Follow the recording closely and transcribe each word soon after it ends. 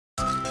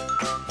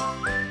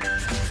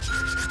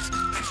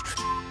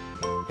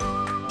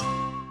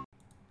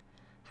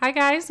Hi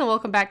guys, and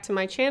welcome back to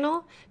my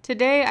channel.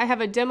 Today I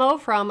have a demo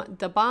from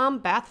Bauble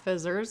Bath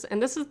Fizzers,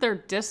 and this is their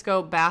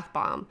Disco Bath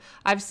Bomb.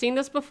 I've seen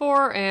this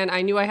before and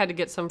I knew I had to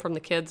get some from the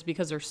kids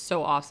because they're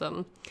so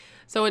awesome.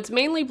 So it's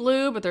mainly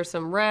blue, but there's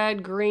some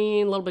red,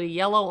 green, a little bit of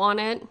yellow on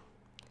it.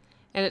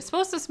 And it's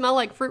supposed to smell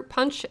like fruit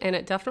punch, and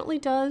it definitely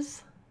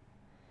does.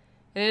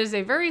 And it is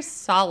a very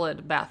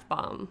solid bath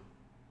bomb.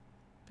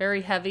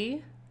 Very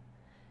heavy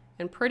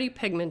and pretty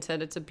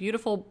pigmented. It's a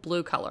beautiful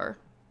blue color.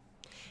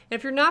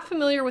 If you're not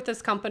familiar with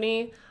this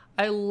company,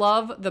 I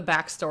love the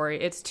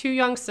backstory. It's two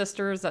young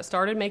sisters that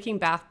started making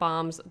bath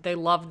bombs. They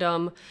loved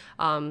them.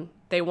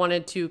 They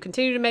wanted to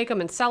continue to make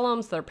them and sell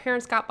them, so their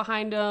parents got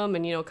behind them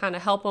and, kind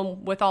of help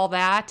them with all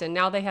that. And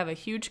now they have a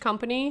huge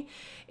company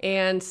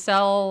and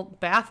sell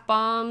bath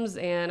bombs.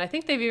 And I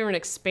think they've even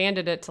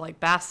expanded it to like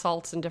bath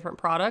salts and different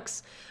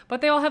products.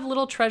 But they all have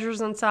little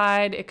treasures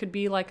inside. It could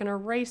be like an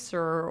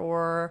eraser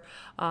or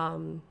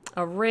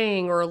a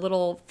ring or a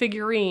little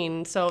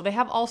figurine. So they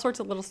have all sorts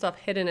of little stuff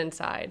hidden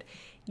inside.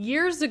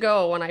 Years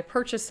ago, when I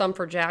purchased some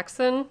for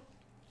Jackson,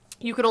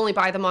 you could only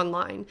buy them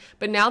online,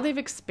 but now they've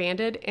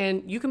expanded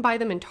and you can buy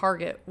them in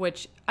Target,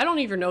 which I don't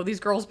even know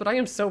these girls, but I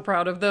am so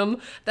proud of them.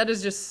 That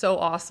is just so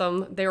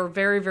awesome. They were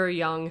very, very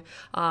young.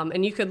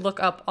 And you could look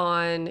up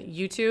on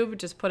YouTube,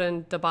 just put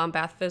in Bauble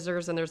Bath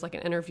Fizzers, and there's like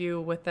an interview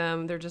with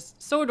them. They're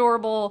just so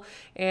adorable.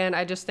 And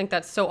I just think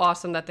that's so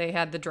awesome that they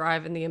had the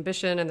drive and the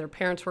ambition and their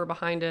parents were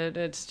behind it.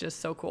 It's just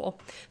so cool.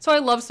 So I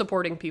love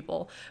supporting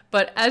people.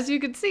 But as you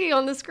can see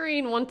on the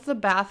screen, once the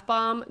bath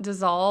bomb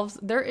dissolves,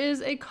 there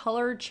is a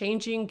color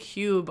changing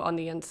cube on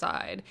the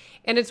inside,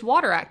 and it's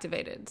water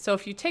activated. So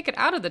if you take it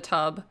out of the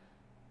tub,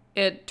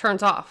 it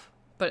turns off.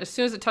 But as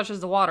soon as it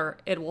touches the water,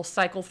 it will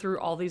cycle through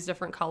all these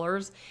different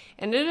colors,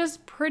 and it is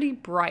pretty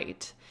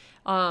bright.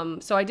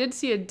 So I did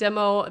see a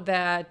demo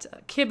that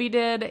Kibby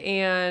did,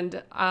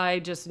 and I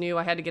just knew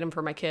I had to get them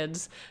for my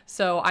kids.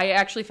 So I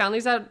actually found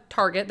these at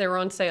Target. They were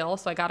on sale,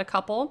 so I got a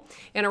couple.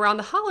 And around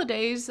the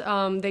holidays,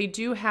 they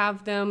do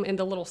have them in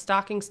the little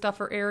stocking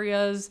stuffer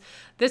areas.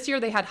 This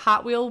year they had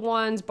Hot Wheel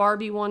ones,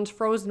 Barbie ones,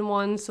 Frozen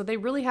ones. So they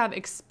really have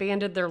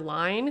expanded their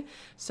line.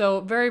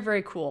 So very,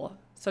 very cool.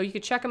 So you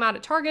could check them out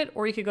at Target,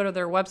 or you could go to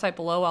their website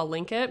below. I'll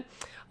link it.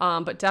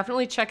 But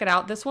definitely check it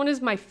out. This one is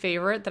my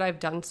favorite that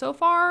I've done so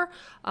far.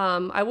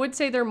 I would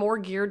say they're more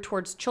geared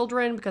towards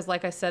children because,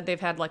 like I said,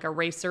 they've had like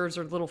erasers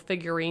or little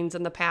figurines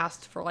in the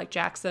past for like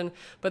Jackson.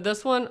 But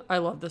this one, I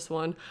love this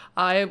one.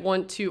 I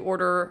want to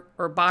order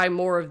or buy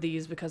more of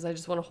these because I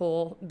just want a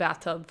whole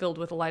bathtub filled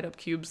with light up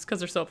cubes because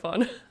they're so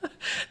fun.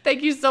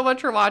 Thank you so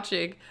much for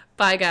watching.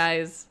 Bye,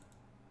 guys.